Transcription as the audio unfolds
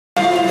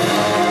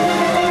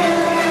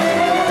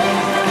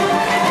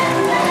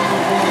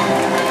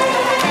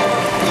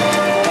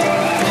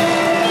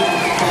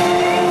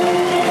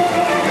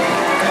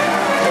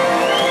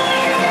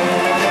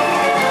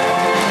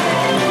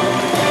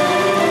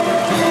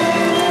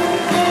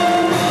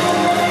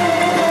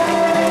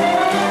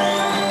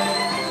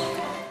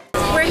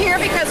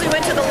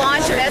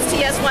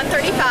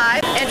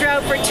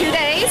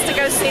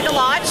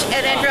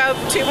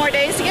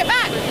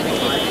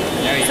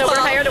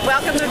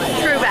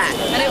that.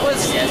 And it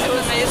was an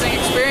amazing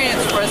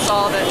experience for us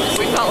all that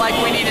we felt like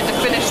we needed to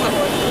finish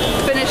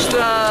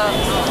the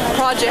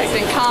project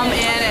and come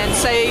in and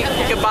say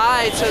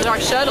goodbye to our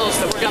shuttles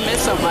that we're going to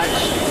miss so much.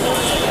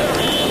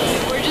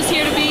 We're just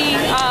here to be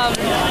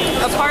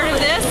a part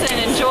of this and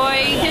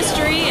enjoy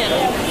history and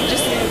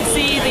just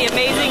see the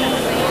amazing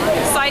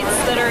sights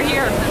that are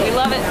here. We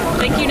love it.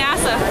 Thank you,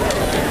 NASA.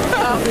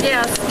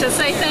 Yes, to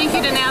say thank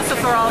you to NASA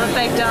for all that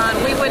they've done.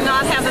 We would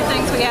not have the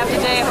things we have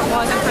today if it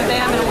wasn't for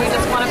them, and we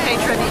just want to pay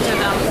tribute to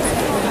them.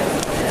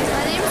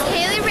 My name is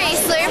Haley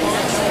Raisler.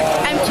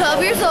 I'm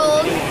 12 years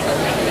old,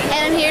 and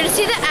I'm here to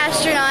see the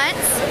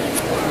astronauts.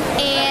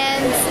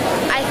 And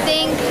I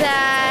think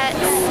that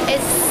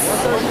it's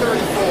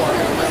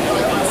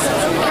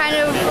kind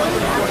of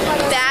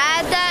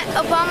bad that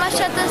Obama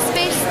shut the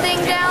space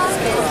thing down,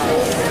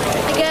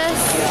 I guess.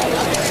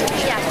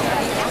 Yeah.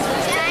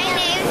 My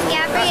name's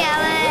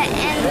Gabriella,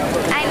 and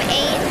I'm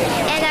 8,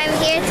 and I'm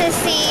here to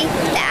see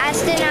the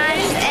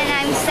astronauts, and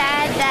I'm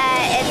sad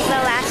that it's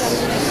the last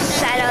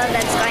shuttle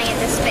that's going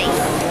into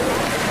space.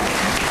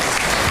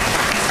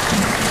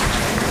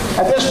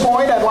 At this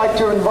point, I'd like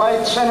to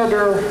invite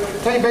Senator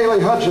Kay Bailey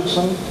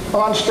Hutchinson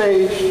on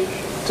stage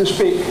to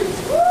speak.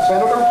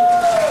 Senator?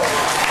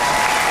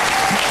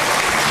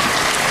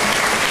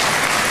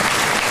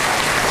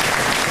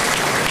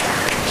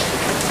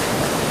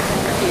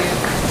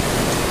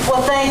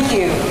 Well, thank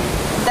you.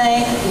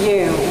 Thank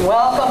you.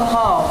 Welcome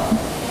home.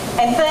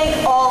 And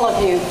thank all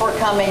of you for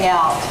coming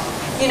out.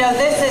 You know,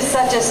 this is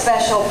such a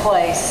special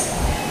place.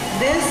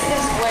 This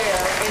is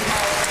where it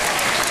has.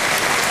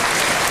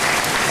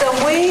 So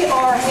we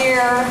are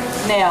here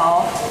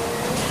now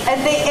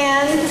at the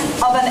end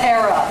of an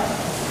era,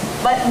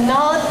 but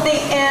not the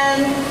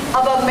end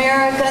of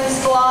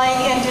Americans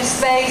flying into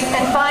space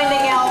and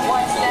finding out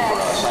what's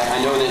next.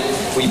 I know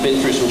that we've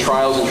been through some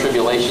trials and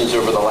tribulations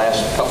over the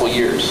last couple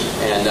years,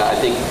 and I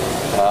think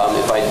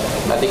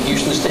I think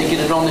Houston's taken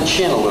it on the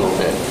chin a little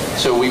bit.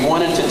 So we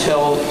wanted to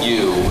tell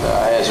you,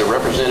 as a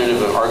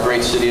representative of our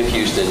great city of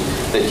Houston,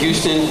 that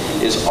Houston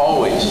is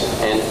always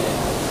and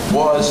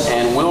was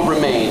and will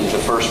remain the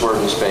first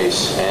word in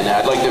space. And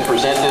I'd like to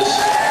present this.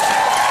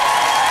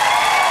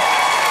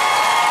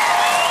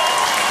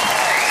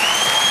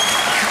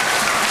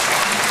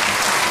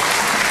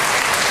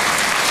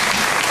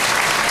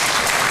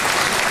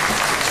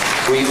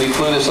 We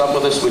flew this up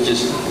with us, which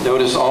is,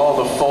 notice all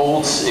the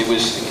folds. It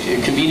was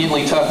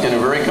conveniently tucked in a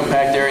very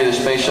compact area of the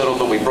space shuttle,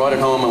 but we brought it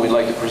home, and we'd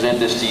like to present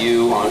this to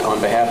you on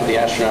behalf of the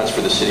astronauts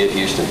for the city of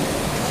Houston.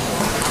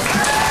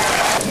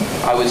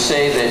 I would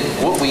say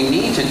that what we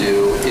need to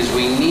do is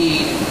we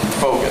need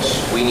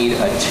focus. We need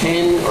a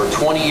 10 or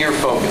 20-year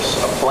focus,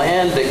 a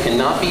plan that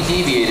cannot be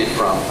deviated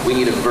from. We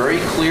need a very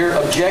clear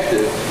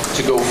objective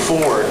to go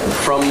forward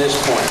from this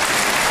point.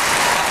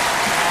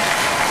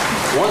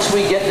 Once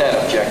we get that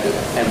objective,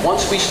 and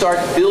once we start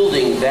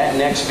building that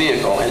next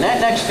vehicle, and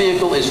that next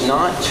vehicle is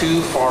not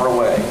too far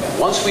away,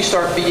 once we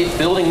start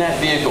building that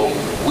vehicle,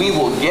 we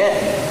will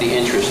get the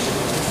interest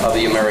of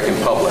the American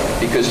public.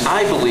 Because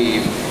I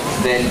believe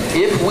that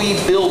if we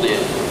build it,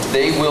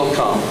 they will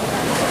come.